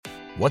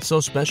What's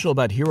so special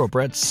about Hero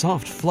Bread's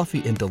soft,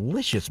 fluffy, and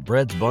delicious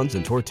breads, buns,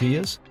 and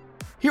tortillas?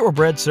 Hero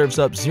Bread serves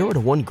up 0 to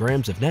 1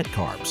 grams of net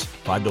carbs,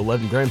 5 to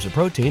 11 grams of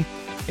protein,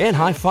 and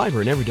high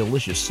fiber in every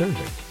delicious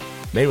serving.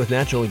 Made with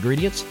natural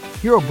ingredients,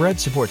 Hero Bread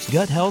supports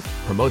gut health,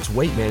 promotes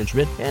weight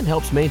management, and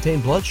helps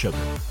maintain blood sugar.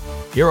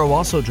 Hero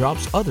also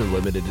drops other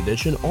limited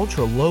edition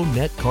ultra-low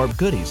net carb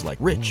goodies like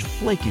rich,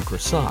 flaky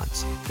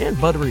croissants and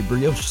buttery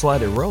brioche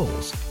slider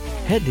rolls.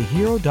 Head to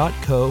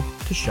hero.co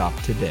to shop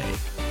today.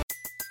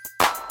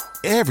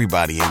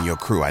 Everybody in your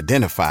crew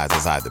identifies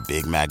as either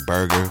Big Mac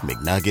Burger,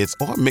 McNuggets,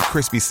 or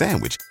McCrispy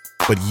Sandwich.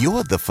 But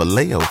you're the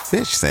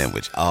Filet-O-Fish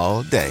Sandwich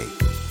all day.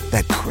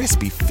 That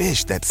crispy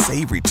fish, that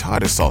savory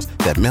tartar sauce,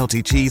 that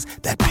melty cheese,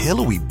 that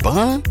pillowy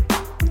bun.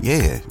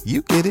 Yeah,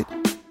 you get it.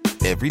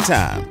 Every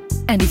time.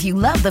 And if you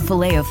love the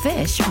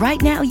Filet-O-Fish, right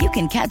now you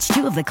can catch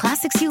 2 of the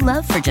classics you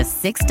love for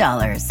just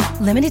 $6.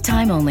 Limited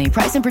time only.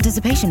 Price and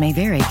participation may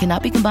vary.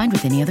 Cannot be combined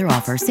with any other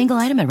offer. Single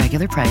item at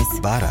regular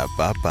price.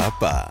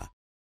 Ba-da-ba-ba-ba.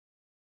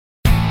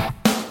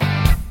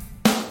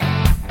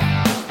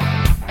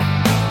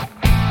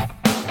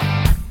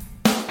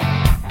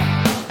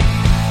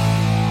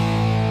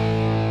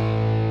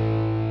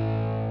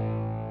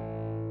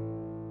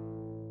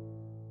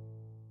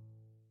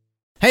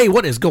 Hey,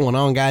 what is going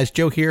on, guys?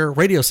 Joe here,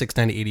 Radio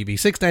 690 ADV,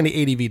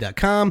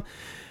 690ADV.com.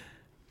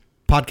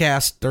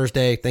 Podcast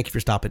Thursday. Thank you for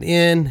stopping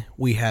in.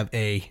 We have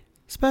a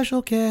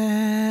special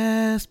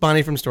guest,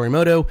 Bonnie from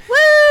Storymoto. Woo!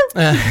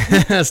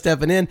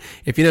 Stepping in.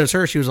 If you notice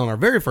her, she was on our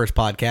very first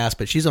podcast,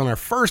 but she's on our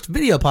first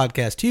video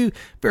podcast too.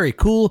 Very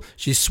cool.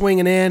 She's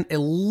swinging in.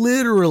 And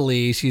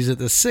literally, she's at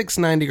the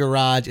 690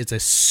 garage. It's a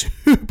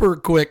super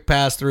quick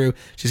pass through.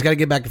 She's got to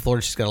get back to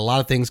Florida. She's got a lot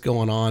of things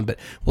going on, but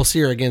we'll see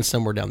her again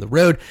somewhere down the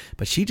road.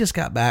 But she just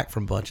got back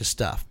from a bunch of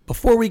stuff.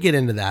 Before we get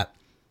into that,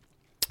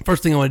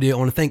 first thing I want to do, I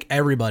want to thank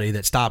everybody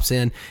that stops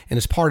in and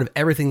is part of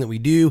everything that we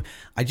do.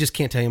 I just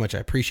can't tell you how much I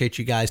appreciate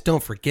you guys.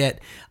 Don't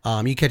forget, you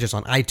can catch us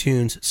on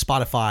iTunes,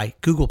 Spotify,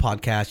 Google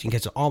Podcasts. You can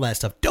catch all that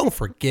stuff. Don't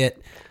forget,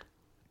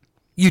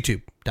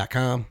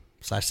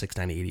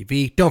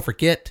 youtube.com/690ADV. Don't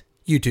forget,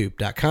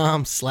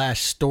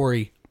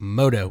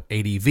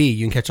 youtube.com/storymotoadv.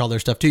 You can catch all their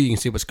stuff too. You can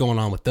see what's going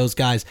on with those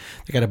guys.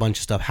 They got a bunch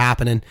of stuff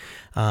happening.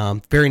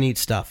 Very neat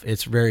stuff.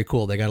 It's very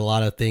cool. They got a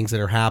lot of things that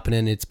are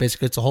happening. It's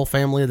basically, it's a whole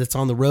family that's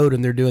on the road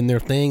and they're doing their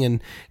thing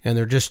and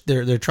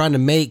they're trying to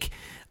make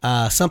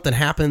something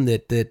happen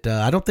that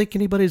I don't think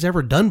anybody's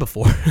ever done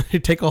before. They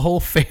take a whole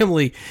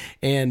family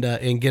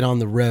and get on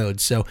the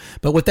road. So,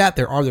 but with that,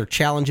 there are their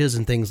challenges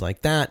and things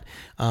like that.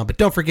 But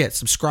don't forget,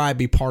 subscribe,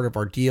 be part of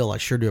our deal. I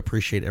sure do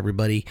appreciate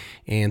everybody.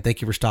 And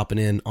thank you for stopping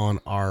in on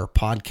our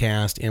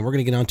podcast. And we're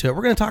going to get on to it.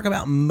 We're going to talk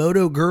about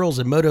moto girls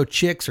and moto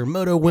chicks or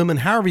moto women,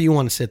 however you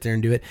want to sit there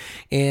and do it.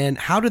 And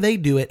how do they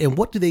do it? And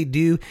what do they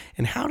do?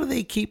 And how do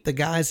they keep the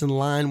guys in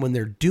line when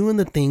they're doing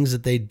the things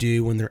that they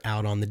do when they're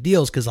out on the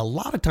deals? Because a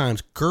lot of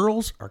times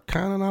girls are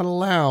kind of not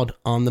allowed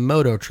on the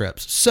moto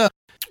trips. So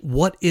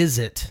what is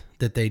it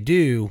that they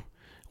do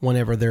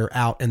whenever they're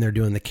out and they're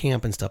doing the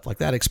camp and stuff like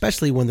that,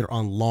 especially when they're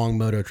on long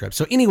moto trips?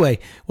 So anyway,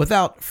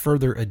 without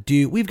further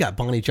ado, we've got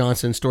Bonnie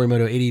Johnson,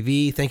 Storymoto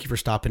ADV. Thank you for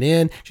stopping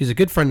in. She's a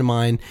good friend of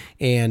mine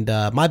and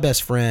my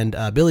best friend,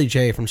 Billy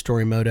J from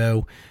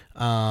Storymoto.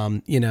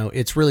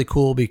 It's really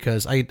cool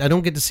because I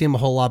don't get to see them a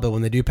whole lot, but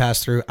when they do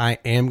pass through, I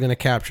am going to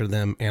capture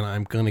them and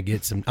I'm going to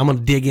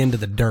dig into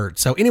the dirt.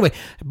 So anyway,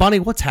 Bonnie,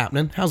 what's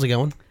happening? How's it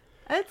going?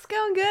 It's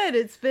going good.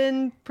 It's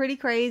been pretty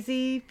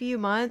crazy few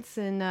months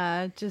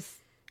and, just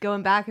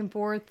going back and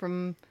forth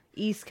from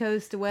East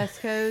Coast to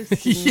West Coast.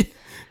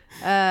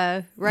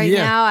 And,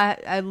 now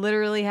I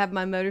literally have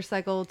my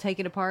motorcycle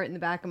taken apart in the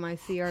back of my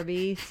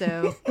CRV.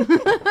 So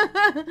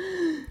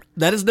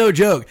that is no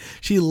joke.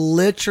 She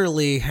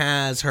literally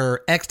has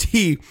her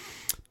XT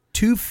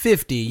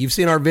 250. You've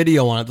seen our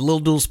video on it, the little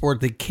dual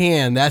sport, the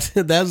can. That's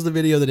the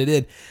video that it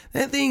did.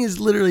 That thing is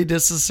literally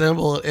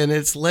disassembled and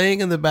it's laying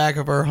in the back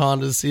of her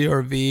Honda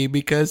CRV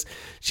because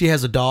she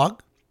has a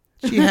dog.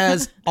 She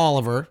has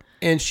Oliver.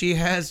 And she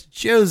has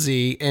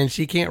Josie, and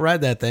she can't ride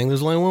that thing.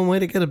 There's only one way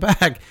to get it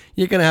back.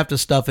 You're going to have to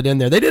stuff it in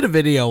there. They did a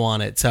video on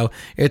it, so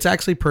it's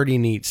actually pretty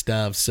neat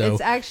stuff. So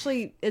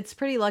it's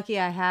pretty lucky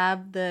I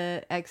have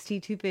the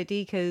XT250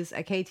 because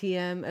a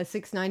KTM, a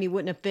 690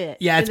 wouldn't have fit.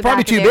 Yeah, it's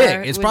probably too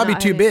big. It's probably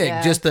too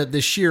big, just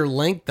the sheer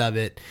length of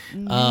it.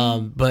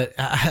 Mm-hmm. But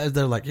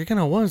they're like, you're going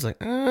to what? I was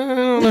like, I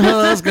don't know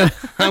how that's going to,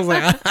 I was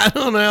like, I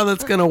don't know how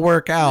that's going to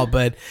work out.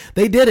 But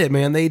they did it,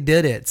 man. They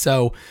did it.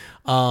 So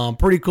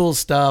pretty cool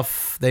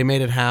stuff. They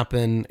made it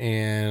happen,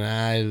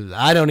 and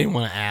I don't even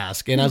want to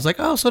ask. And I was like,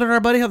 oh, so did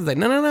our buddy have? Like,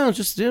 no, it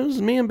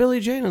was me and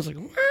Billy J. And I was like,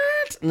 what?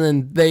 And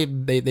then they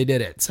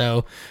did it.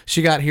 So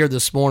she got here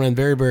this morning,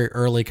 very, very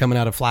early, coming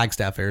out of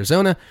Flagstaff,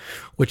 Arizona,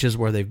 which is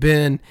where they've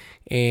been.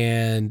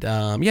 And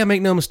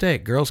make no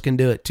mistake, girls can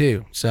do it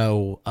too.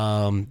 So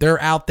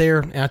they're out there,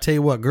 and I tell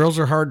you what, girls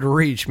are hard to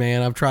reach,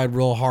 man. I've tried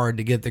real hard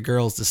to get the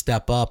girls to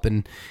step up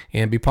and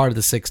be part of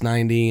the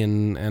 690,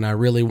 and I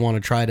really want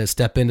to try to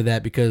step into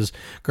that because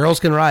girls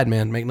can ride,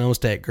 man. Make no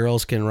mistake,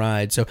 girls can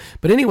ride. So,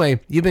 but anyway,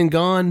 you've been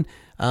gone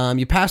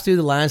You passed through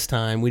the last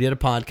time. We did a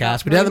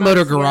podcast. We did it at the 3 Motor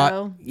months Garage.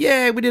 ago.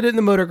 Yeah, we did it in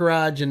the Motor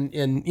Garage, and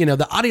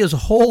the audio's a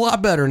whole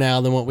lot better now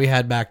than what we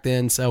had back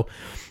then. So,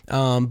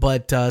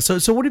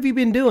 so what have you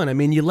been doing? I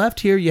mean, you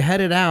left here, you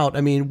headed out.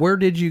 I mean, where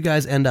did you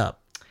guys end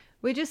up?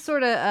 We just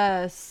sort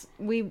of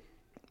we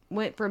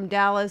went from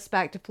Dallas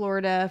back to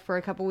Florida for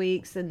a couple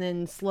weeks, and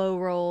then slow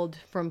rolled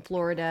from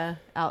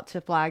Florida out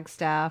to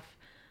Flagstaff.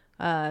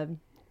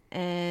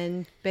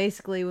 And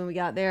basically, when we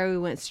got there, we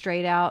went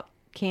straight out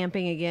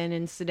camping again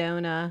in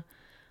Sedona.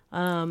 I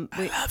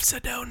love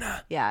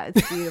Sedona. Yeah,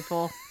 it's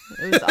beautiful.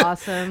 It was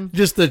awesome.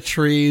 Just the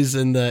trees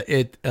and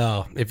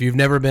if you've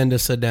never been to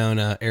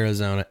Sedona,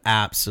 Arizona,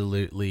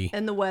 absolutely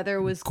And the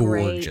weather was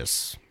great.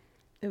 gorgeous.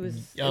 It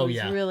was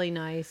yeah. really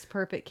nice.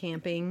 Perfect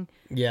camping.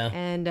 Yeah.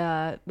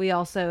 And we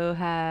also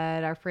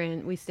had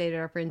we stayed at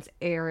our friend's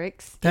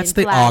Eric's. That's in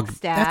the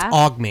Flagstaff. That's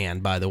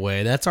Ogman, by the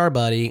way. That's our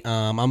buddy.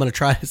 I'm gonna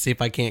try to see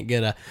if I can't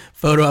get a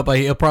photo up.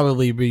 He'll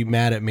probably be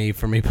mad at me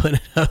for me putting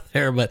it up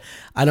there, but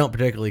I don't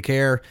particularly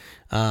care.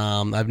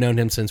 I've known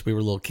him since we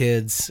were little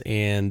kids,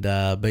 and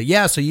but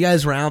yeah. So you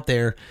guys were out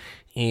there,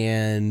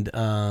 and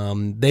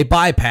they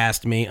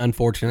bypassed me.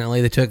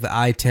 Unfortunately, they took the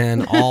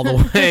I-10 all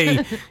the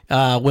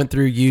way, went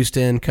through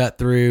Houston, cut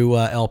through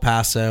El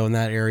Paso and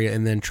that area,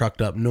 and then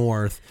trucked up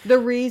north. The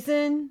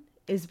reason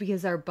is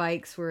because our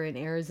bikes were in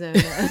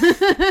Arizona.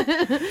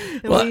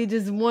 And we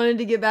just wanted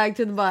to get back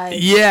to the bike.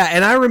 Yeah,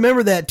 and I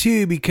remember that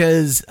too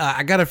because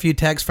I got a few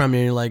texts from you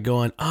and you're like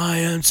going, I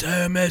am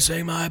so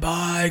missing my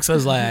bikes. I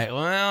was like, well,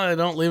 I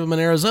don't leave them in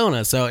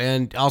Arizona. So,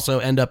 and also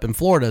end up in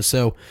Florida.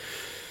 So,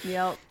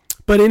 Yep.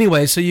 but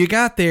anyway, so you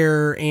got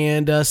there,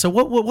 and so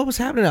what was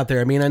happening out there?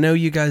 I mean, I know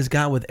you guys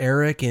got with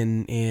Eric,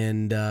 and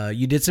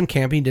you did some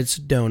camping, you did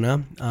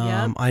Sedona.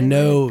 Yep. I And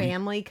know. then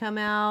family come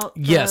out.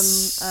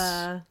 Yes.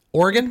 From,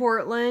 Oregon?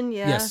 Portland,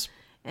 yeah. Yes.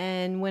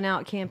 And went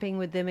out camping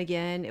with them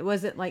again. It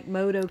wasn't like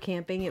moto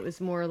camping. It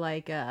was more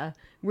like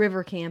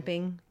river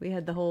camping. We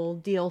had the whole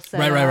deal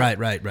set up.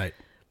 Right.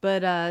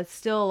 But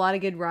still a lot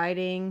of good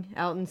riding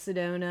out in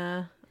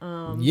Sedona.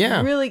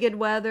 Yeah. Really good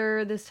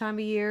weather this time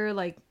of year.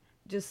 Like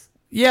just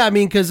Yeah, I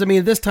mean, because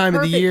this time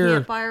of the perfect year,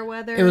 campfire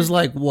weather. it was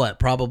like what,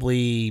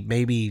 probably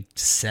maybe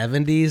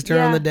 70s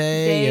during the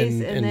day,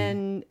 days,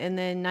 and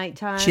then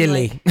nighttime.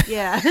 chilly. Like,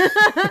 yeah.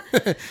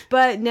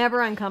 But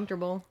never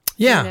uncomfortable.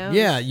 Yeah, It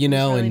yeah, was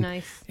really and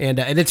nice. and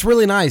it's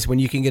really nice when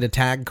you can get a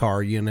tag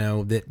car,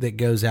 that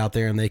goes out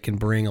there and they can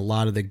bring a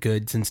lot of the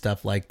goods and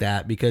stuff like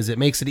that, because it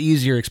makes it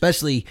easier,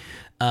 especially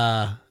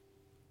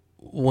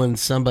when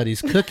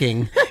somebody's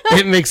cooking.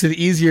 It makes it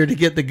easier to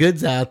get the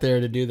goods out there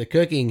to do the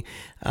cooking.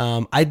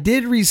 I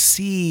did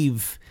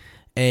receive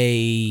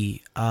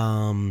a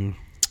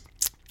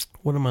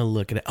what am I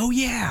looking at? Oh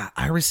yeah,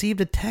 I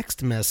received a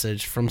text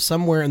message from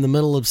somewhere in the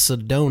middle of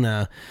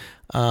Sedona.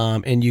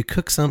 And you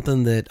cook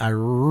something that I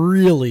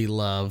really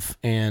love.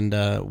 And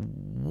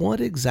what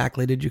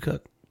exactly did you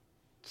cook?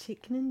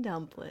 Chicken and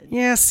dumplings.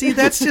 Yeah, see,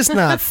 that's just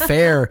not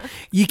fair.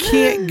 You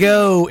can't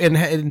go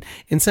and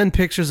send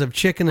pictures of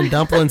chicken and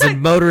dumplings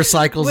and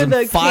motorcycles With and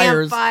a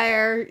fires.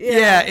 campfire.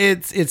 Yeah,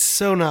 it's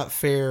so not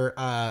fair.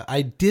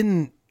 I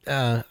didn't.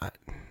 All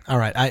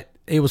right,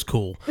 it was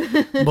cool,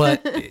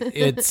 but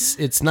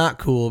it's not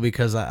cool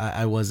because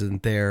I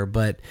wasn't there.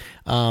 But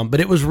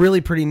it was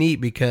really pretty neat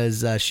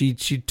because she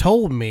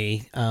told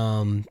me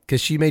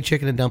because she made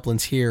chicken and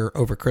dumplings here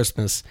over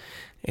Christmas,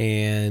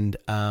 and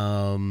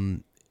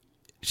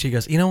she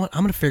goes, you know what?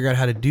 I'm gonna figure out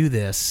how to do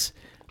this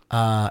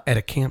at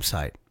a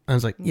campsite. I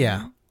was like,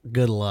 yeah,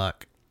 good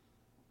luck.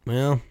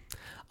 Well,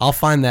 I'll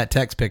find that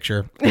text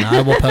picture and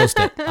I will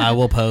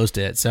post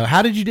it. So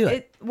how did you do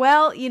it?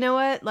 Well, you know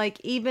what? Like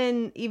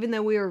even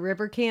though we were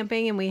river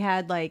camping and we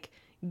had like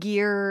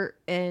gear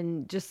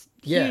and just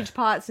huge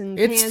pots and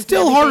pans, it's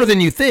still harder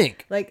than you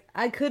think. Like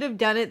I could have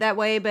done it that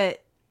way,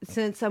 but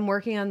since I'm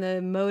working on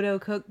the Moto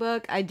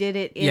cookbook, I did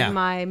it in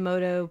my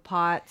Moto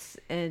pots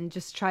and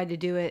just tried to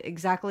do it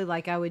exactly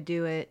like I would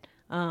do it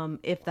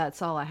if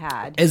that's all I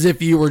had. As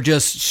if you were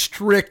just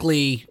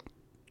strictly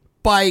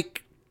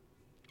bike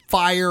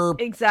fire,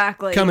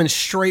 exactly coming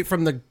straight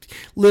from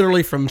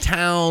literally from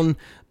town,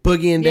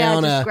 boogieing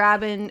down just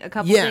grabbing a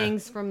couple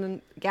things from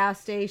the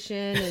gas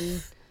station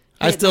and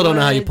I still don't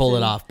know how you pull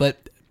it off, but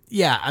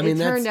yeah, I mean,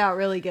 it turned out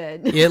really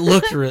good.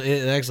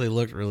 It actually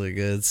looked really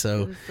good.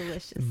 So it was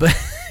delicious. But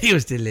it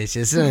was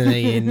delicious,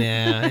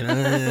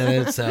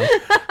 so.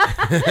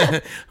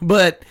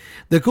 But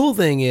the cool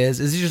thing is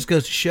it just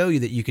goes to show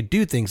you that you could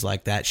do things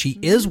like that. She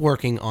is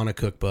working on a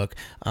cookbook.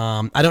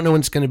 I don't know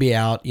when it's going to be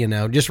out.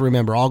 Just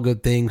remember, all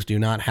good things do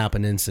not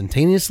happen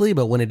instantaneously.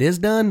 But when it is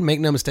done, make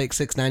no mistake,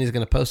 690 is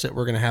going to post it.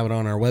 We're going to have it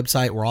on our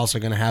website. We're also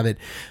going to have it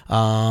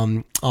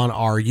on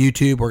our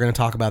YouTube. We're going to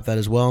talk about that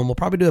as well, and we'll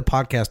probably do a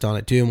podcast on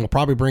it too. And we'll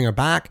probably bring her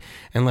back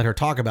and let her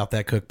talk about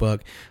that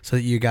cookbook so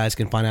that you guys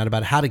can find out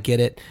about how to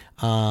get it.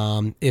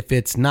 If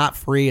it's not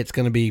free, it's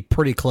going to be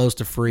pretty close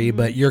to free,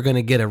 but you're going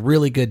to get a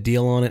really good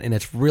deal on it. And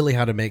it's really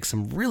how to make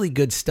some really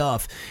good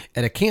stuff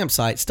at a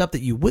campsite, stuff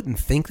that you wouldn't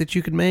think that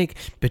you could make,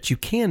 but you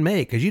can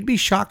make, because you'd be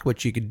shocked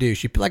what you could do.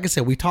 Like I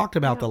said, we talked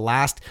about the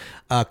last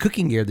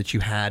cooking gear that you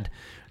had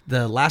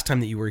the last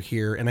time that you were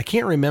here, and I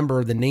can't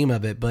remember the name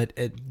of it, but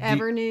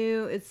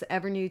Evernew. It's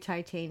Evernew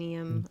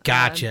titanium.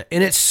 Gotcha.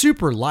 And it's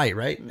super light,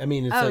 right? I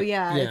mean, it's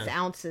it's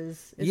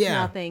ounces. It's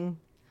nothing.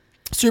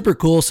 Super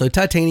cool. So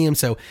titanium,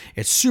 so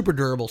it's super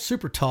durable,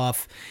 super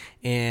tough,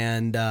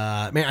 and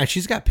man,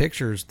 she's got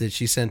pictures that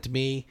she sent to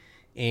me,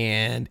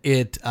 and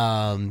she's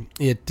got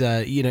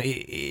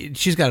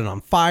it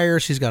on fire,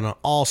 she's got it on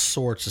all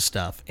sorts of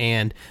stuff,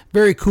 and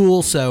very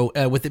cool. So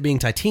with it being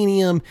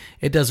titanium,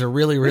 it does a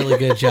really, really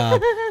good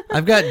job.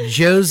 I've got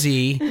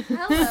Josie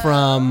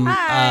from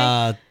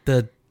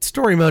the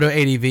Storymoto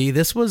ADV.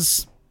 This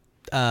was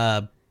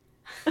not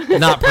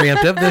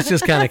preemptive. This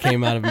just kind of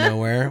came out of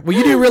nowhere. Well,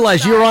 you do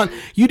realize you're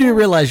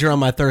on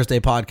my Thursday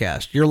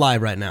podcast. You're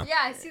live right now. Yeah,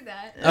 I see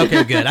that.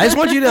 Okay, good. I just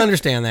want you to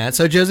understand that.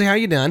 So, Josie, how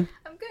you doing?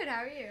 I'm good.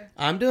 How are you?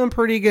 I'm doing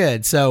pretty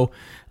good. So,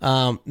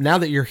 now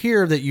that you're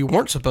here, that you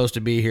weren't supposed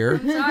to be here.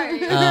 I'm sorry.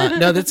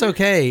 No, that's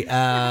okay.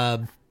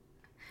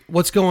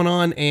 What's going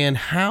on, and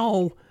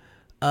how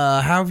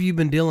have you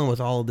been dealing with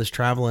all of this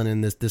traveling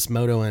and this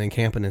motoing and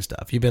camping and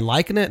stuff? You been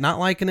liking it, not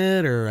liking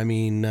it, or I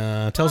mean,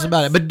 tell us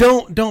about it. But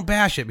don't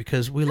bash it,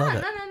 because we love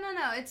it. No.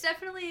 It's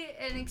definitely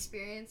an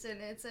experience, and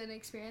it's an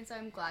experience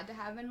I'm glad to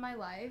have in my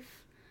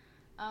life.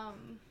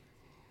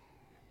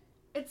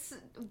 It's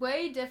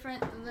way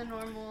different than the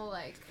normal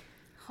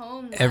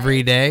home life.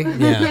 Every day.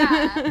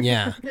 Yeah.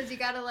 Yeah. Because you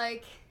gotta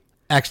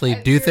actually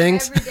do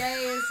things. Every day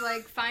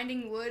is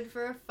finding wood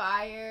for a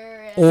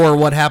fire. Or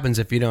what happens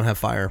if you don't have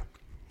fire?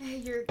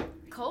 You're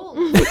cold.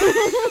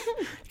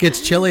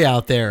 Gets chilly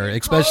out there,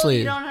 especially.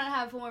 You don't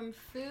have warm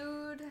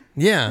food.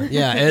 Yeah,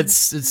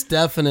 it's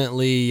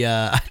definitely.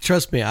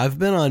 Trust me, I've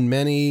been on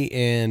many,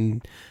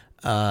 and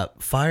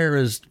fire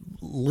is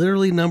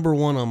literally number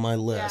one on my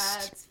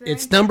list. Yeah,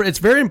 it's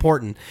very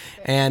important.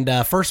 And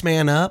first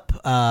man up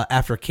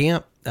after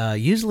camp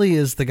usually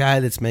is the guy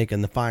that's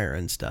making the fire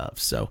and stuff.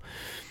 So.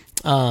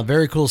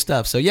 Very cool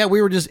stuff. So yeah,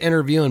 we were just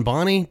interviewing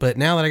Bonnie, but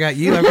now that I got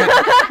you,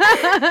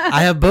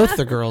 I have both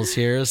the girls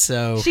here,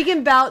 so she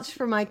can vouch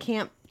for my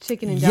camp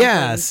chicken and dumplings.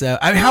 Yeah. So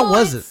how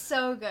was it?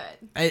 So good.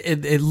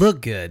 It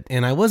looked good,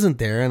 and I wasn't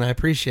there, and I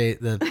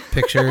appreciate the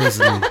pictures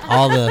and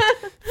all the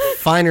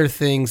finer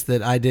things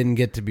that I didn't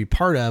get to be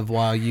part of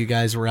while you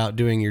guys were out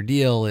doing your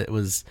deal. It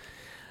was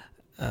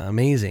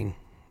amazing.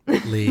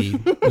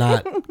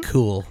 Not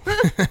cool.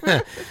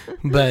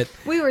 But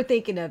we were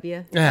thinking of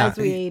you as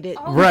we ate it.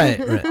 Right.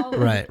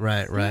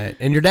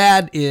 And your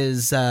dad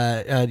is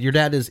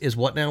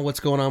what now? What's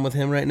going on with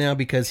him right now?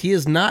 Because he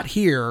is not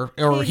here,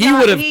 or he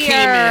would have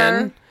came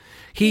in.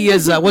 He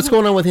is what's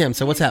going on with him?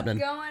 So what's happening?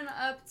 Going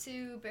up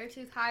to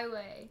Beartooth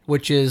Highway,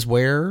 which is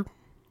where?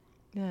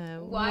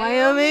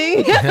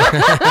 Wyoming.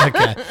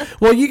 Okay.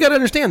 Well, you got to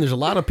understand, there's a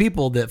lot of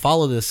people that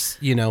follow this,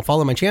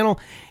 follow my channel,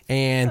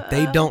 and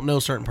they don't know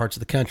certain parts of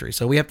the country.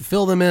 So we have to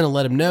fill them in and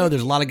let them know.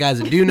 There's a lot of guys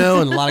that do know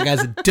and a lot of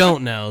guys that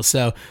don't know.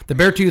 So the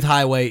Beartooth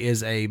Highway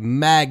is a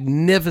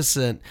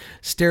magnificent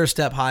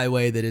stair-step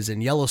highway that is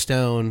in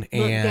Yellowstone.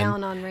 And look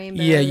down on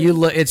rainbows. Yeah,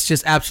 it's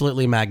just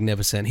absolutely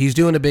magnificent. He's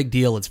doing a big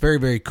deal. It's very,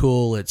 very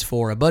cool. It's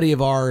for a buddy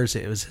of ours.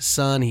 It was his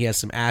son. He has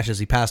some ashes.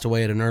 He passed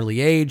away at an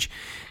early age.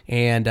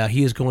 And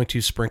he is going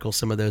to sprinkle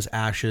some of those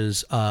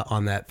ashes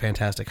on that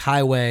fantastic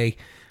highway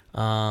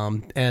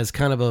as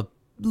kind of a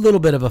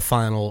little bit of a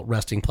final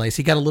resting place.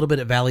 He got a little bit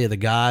at Valley of the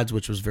Gods,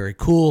 which was very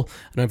cool.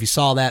 I don't know if you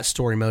saw that,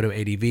 Storymoto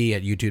ADV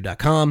at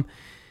youtube.com.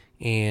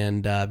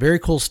 And very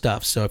cool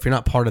stuff. So if you're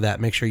not part of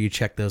that, make sure you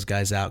check those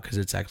guys out, because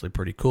it's actually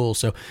pretty cool.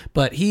 So,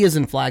 but he is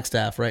in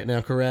Flagstaff right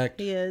now, correct?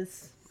 He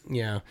is.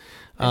 Yeah.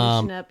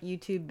 Finishing up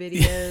YouTube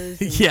videos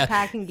and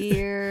packing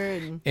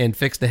gear and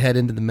fixed to head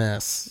into the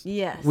mess.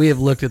 Yes. We have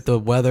looked at the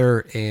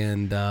weather,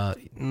 and not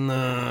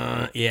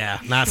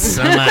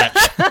so much.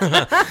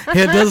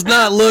 It does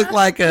not look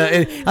like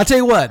I'll tell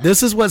you what,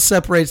 this is what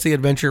separates the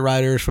adventure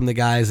riders from the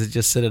guys that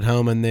just sit at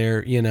home in their,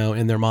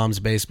 in their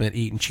mom's basement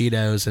eating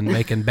Cheetos and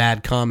making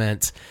bad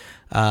comments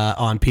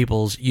on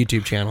people's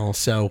YouTube channels.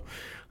 So,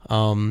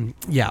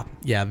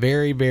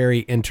 very, very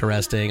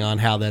interesting on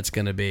how that's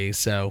going to be.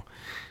 So,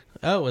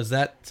 sounds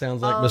like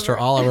Mr.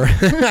 Oliver.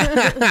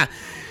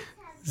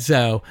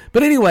 So,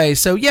 but anyway,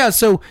 as far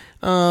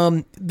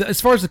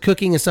as the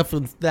cooking and stuff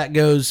that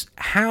goes,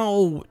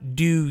 how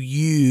do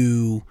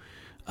you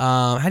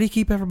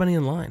keep everybody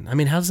in line? I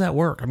mean, how does that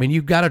work? I mean,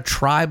 you've got a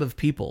tribe of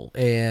people,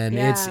 and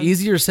it's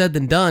easier said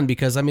than done,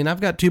 because I mean, I've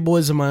got 2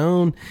 boys of my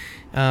own,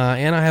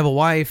 and I have a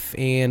wife,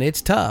 and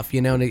it's tough,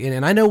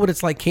 and I know what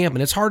it's like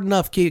camping. It's hard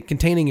enough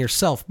containing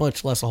yourself,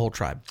 much less a whole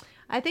tribe.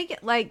 I think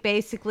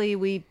basically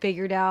we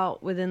figured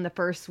out within the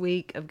first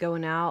week of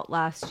going out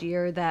last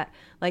year that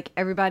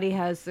everybody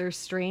has their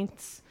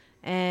strengths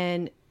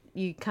and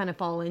you kind of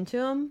fall into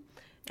them.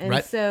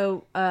 And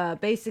so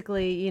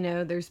basically, you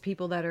know, there's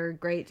people that are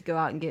great to go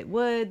out and get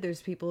wood.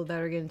 There's people that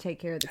are going to take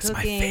care of the cooking.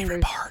 My favorite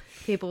there's part.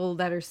 people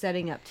that are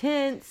setting up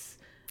tents.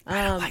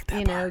 I don't like that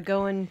you know,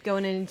 going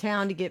into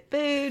town to get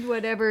food,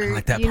 whatever. I don't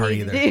like that you part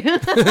need either. to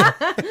do.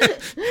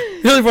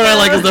 The only part I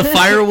like is the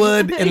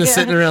firewood and the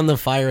sitting around the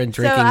fire and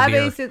So drinking I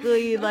beer.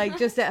 basically like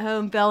just at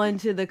home fell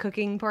into the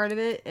cooking part of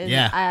it, and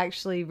Yeah. I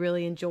actually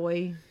really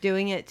enjoy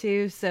doing it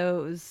too.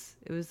 So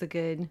it was a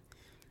good.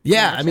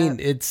 Yeah, I matchup. mean,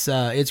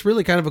 it's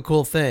really kind of a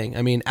cool thing.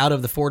 I mean, out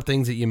of the 4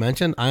 things that you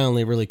mentioned, I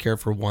only really care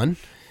for one.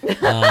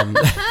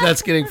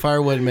 That's getting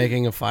firewood and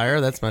making a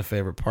fire. That's my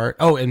favorite part.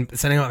 Oh, and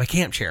setting up my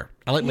camp chair.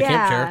 I like my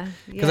camp chair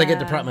because I get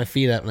to prop my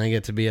feet up and I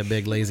get to be a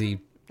big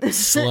lazy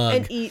slug.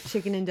 And eat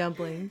chicken and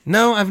dumplings.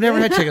 No, I've never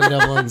had chicken and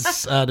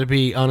dumplings, to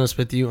be honest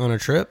with you, on a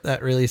trip.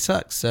 That really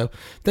sucks. So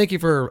thank you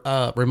for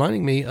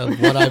reminding me of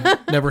what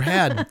I've never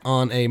had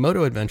on a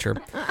moto adventure.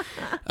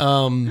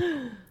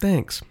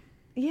 Thanks,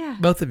 Yeah.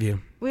 both of you.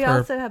 We for-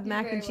 also have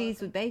mac and cheese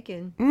with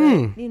bacon.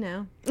 But, you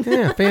know.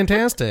 Yeah,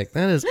 fantastic.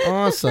 That is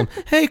awesome.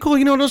 Hey, cool.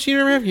 You know what else you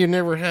never have? You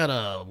never had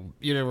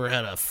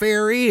a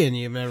ferry, and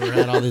you've never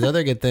had all these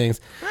other good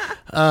things.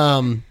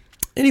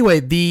 Anyway,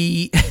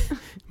 the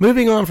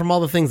moving on from all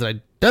the things that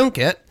I don't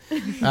get,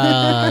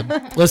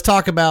 let's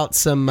talk about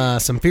some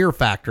Fear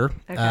Factor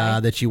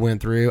that you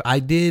went through. I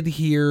did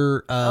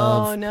hear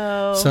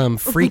of some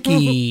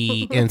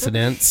freaky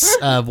incidents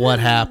of what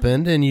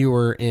happened, and you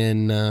were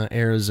in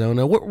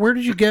Arizona. Where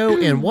did you go,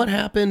 and what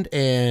happened,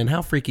 and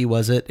how freaky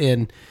was it,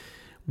 and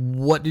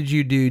what did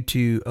you do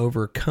to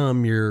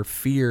overcome your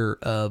fear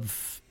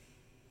of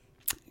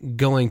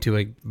going to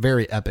a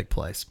very epic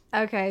place?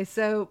 Okay,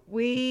 so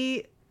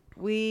we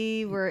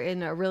were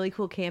in a really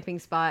cool camping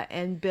spot,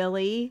 and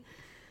Billy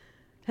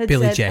had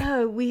said, J.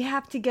 "Oh, we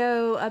have to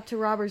go up to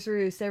Robber's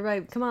Roost.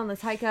 Everybody, come on,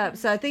 let's hike up."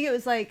 So I think it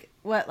was like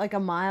a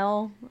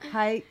mile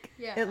hike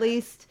at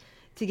least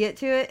to get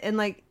to it, and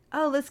like,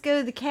 oh, let's go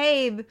to the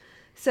cave.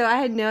 So I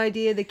had no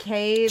idea the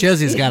cave.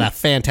 Josie's got a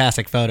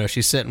fantastic photo.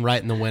 She's sitting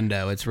right in the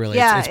window. It's really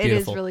it's beautiful.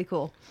 It is really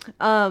cool.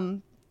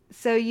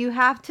 So you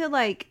have to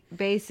like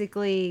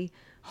basically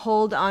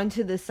hold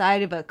onto the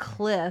side of a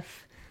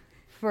cliff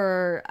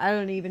for, I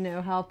don't even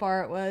know how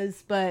far it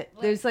was, but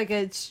there's like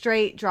a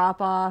straight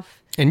drop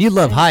off. And you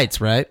love heights,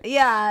 right?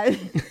 Yeah,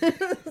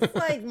 it's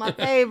like my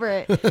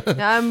favorite. No,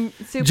 I'm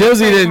super.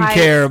 Josie afraid of didn't heights.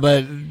 care,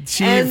 but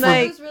she And, It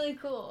like, was really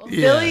cool.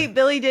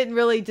 Billy didn't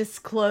really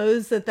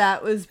disclose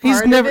that was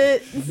part of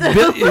it.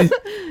 So.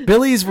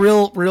 Billy's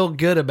real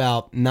good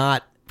about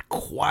not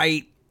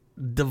quite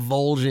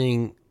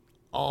divulging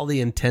all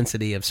the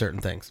intensity of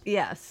certain things.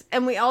 Yes,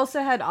 and we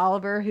also had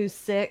Oliver, who's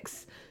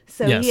 6,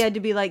 so Yes. he had to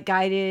be like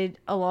guided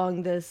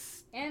along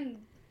this, And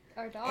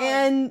our dog.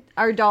 and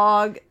our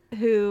dog,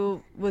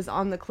 who was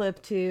on the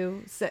cliff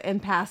too, so,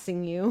 and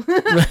passing you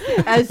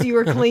as you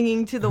were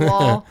clinging to the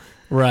wall.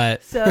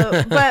 Right.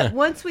 So, but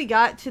once we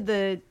got to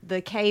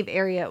the cave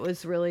area, it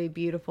was really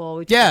beautiful.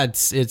 We took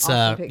It's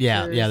awesome the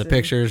pictures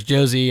pictures.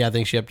 Josie, I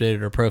think she updated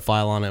her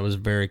profile on it. It was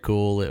very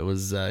cool. It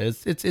was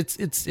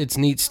it's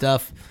neat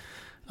stuff.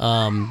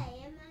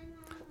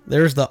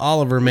 There's the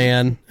Oliver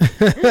man.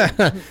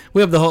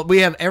 we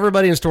have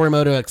everybody in Story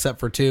Moto except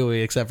for 2,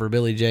 except for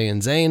Billy J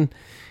and Zane.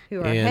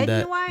 who are heading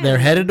to Wyoming. They're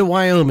headed to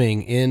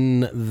Wyoming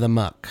in the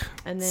muck.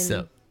 And then,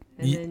 So-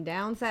 then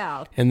down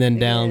south. and then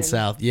down again.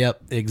 south.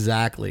 Yep,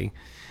 exactly.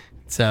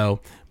 So,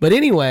 but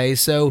anyway,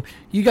 so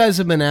you guys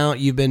have been out.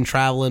 You've been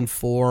traveling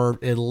for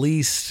at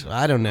least,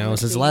 I don't know,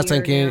 Almost since a the last time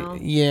year came. now.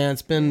 Yeah,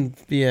 it's been,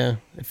 it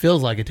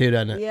feels like it too,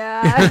 doesn't it?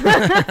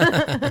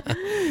 Yeah.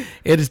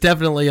 It is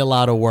definitely a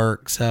lot of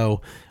work.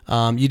 So,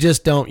 you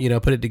just don't,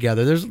 put it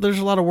together. There's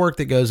a lot of work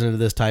that goes into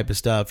this type of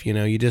stuff.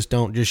 You just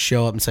don't just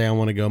show up and say, I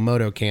want to go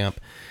moto camp.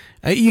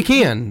 You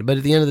can, but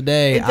at the end of the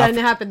day, It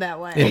doesn't happen that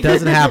way. it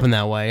doesn't happen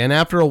that way. And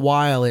after a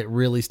while, it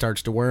really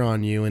starts to wear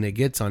on you and it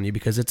gets on you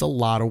because it's a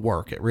lot of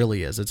work. It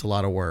really is. It's a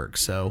lot of work.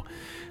 So,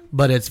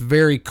 but it's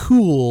very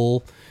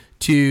cool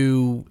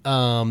to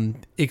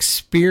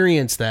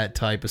experience that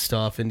type of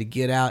stuff and to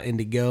get out and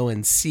to go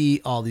and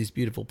see all these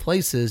beautiful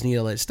places and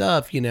all that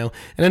stuff, And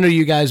I know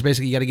you guys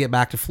basically got to get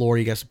back to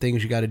Florida. You got some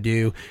things you got to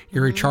do.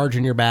 You're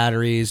recharging your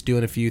batteries,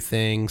 doing a few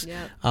things,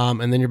 Yep.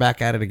 and then you're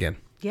back at it again.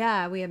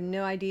 Yeah, we have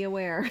no idea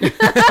where.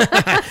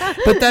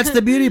 But that's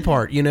the beauty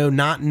part,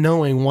 not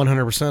knowing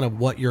 100% of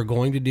what you're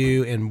going to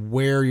do and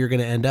where you're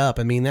going to end up.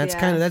 I mean, that's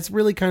Yeah. that's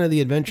really kind of the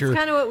adventure. It's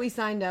kind of what we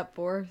signed up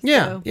for.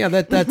 Yeah, so. yeah,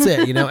 that's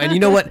it, And you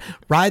know what?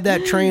 Ride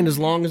that train as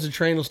long as the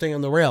train will stay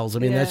on the rails. I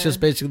mean, that's Yeah. just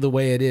basically the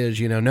way it is,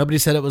 Nobody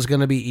said it was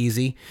going to be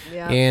easy,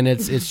 Yeah. and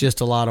it's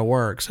just a lot of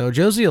work. So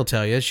Josie will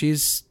tell you,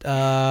 she's look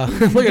at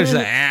her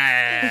say,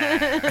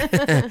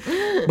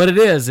 but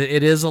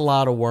it is a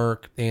lot of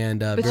work and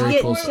But very you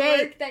get cool. in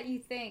shape. Work that you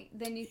think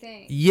than you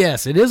think.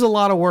 Yes, it is a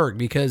lot of work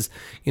because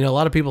a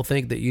lot of people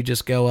think that you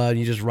just go out and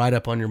you just ride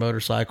up on your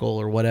motorcycle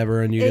or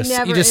whatever, and you It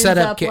never just set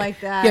ends up up like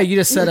that. Yeah, you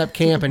just set up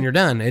camp and you're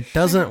done. It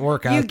doesn't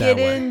work out You that get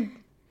way. in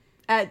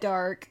at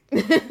dark.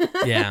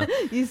 Yeah.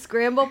 You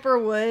scramble for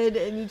wood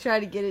and you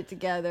try to get it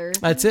together.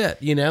 That's it,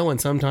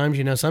 and sometimes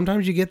you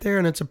get there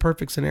and it's a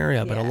perfect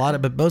scenario,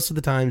 but but most of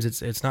the times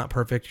it's not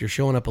perfect. You're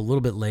showing up a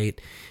little bit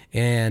late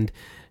and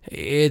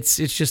it's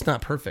just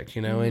not perfect,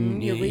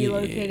 and you're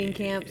relocating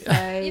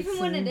campsites. Even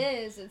when it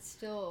is, it's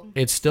still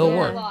work.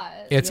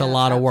 It's a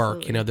lot of work.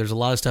 Absolutely. There's a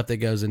lot of stuff that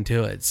goes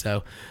into it.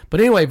 So, but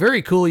anyway,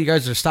 very cool. You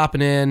guys are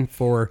stopping in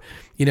for,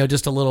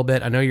 just a little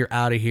bit. I know you're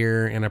out of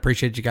here, and I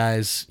appreciate you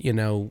guys, sharing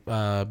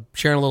a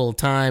little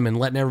time and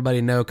letting everybody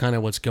know kind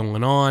of what's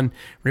going on.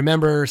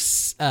 Remember,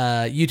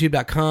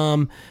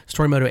 youtube.com,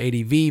 Storymoto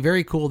ADV,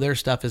 very cool. Their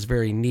stuff is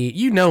very neat.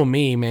 You know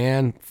me,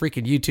 man.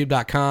 Freaking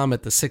youtube.com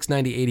at the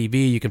 690 ADV.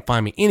 You can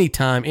find me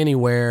anytime,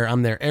 anywhere.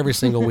 I'm there every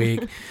single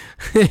week.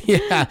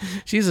 Yeah,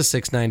 she's a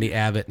 690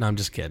 Abbott, and I'm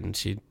just kidding.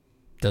 She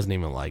doesn't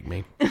even like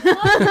me.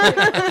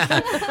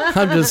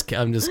 I'm just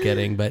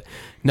kidding. But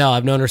no,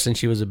 I've known her since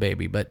she was a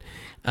baby. But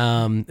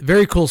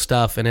very cool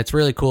stuff, and it's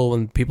really cool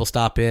when people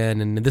stop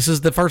in. And this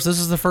is the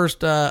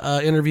first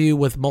interview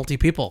with multi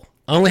people.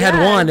 I only had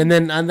one, and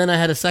then I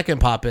had a second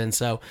pop in.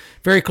 So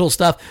very cool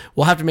stuff.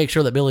 We'll have to make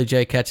sure that Billy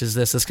J catches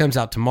this. This comes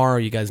out tomorrow.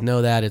 You guys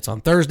know that it's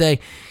on Thursday,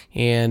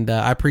 and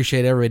I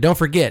appreciate everybody. Don't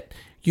forget,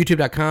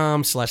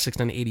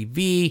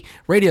 youtube.com/690ADV,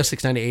 Radio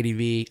 690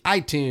 ADV,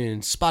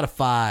 iTunes,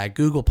 Spotify,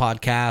 Google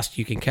Podcast.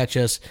 You can catch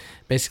us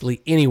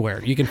basically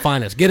anywhere. You can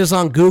find us. Get us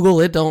on Google.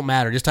 It don't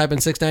matter. Just type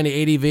in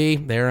 690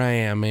 ADV. There I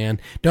am, man.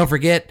 Don't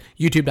forget,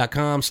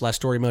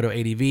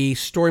 youtube.com/StoryMotoADV,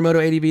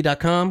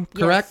 StoryMotoADV.com,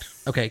 correct?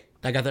 Yes. Okay,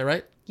 I got that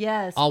right?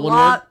 Yes. All one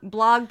word?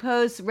 Blog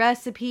posts,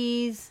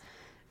 recipes,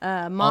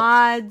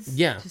 mods.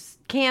 Yeah. Just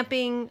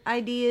camping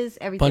ideas,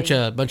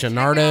 everything. Bunch of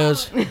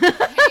Nardos.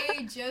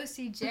 Hey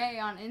Josie J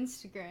on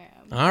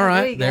Instagram. All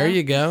right, there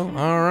you go.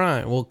 All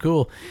right, well,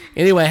 cool.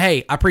 Anyway,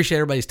 hey, I appreciate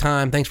everybody's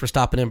time. Thanks for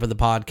stopping in for the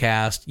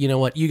podcast. You know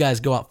what? You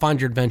guys go out,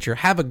 find your adventure,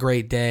 have a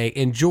great day,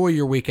 enjoy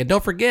your weekend.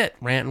 Don't forget,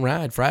 Rant and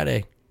Ride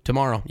Friday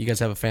tomorrow. You guys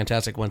have a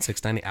fantastic one.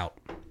 690 out.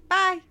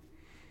 Bye.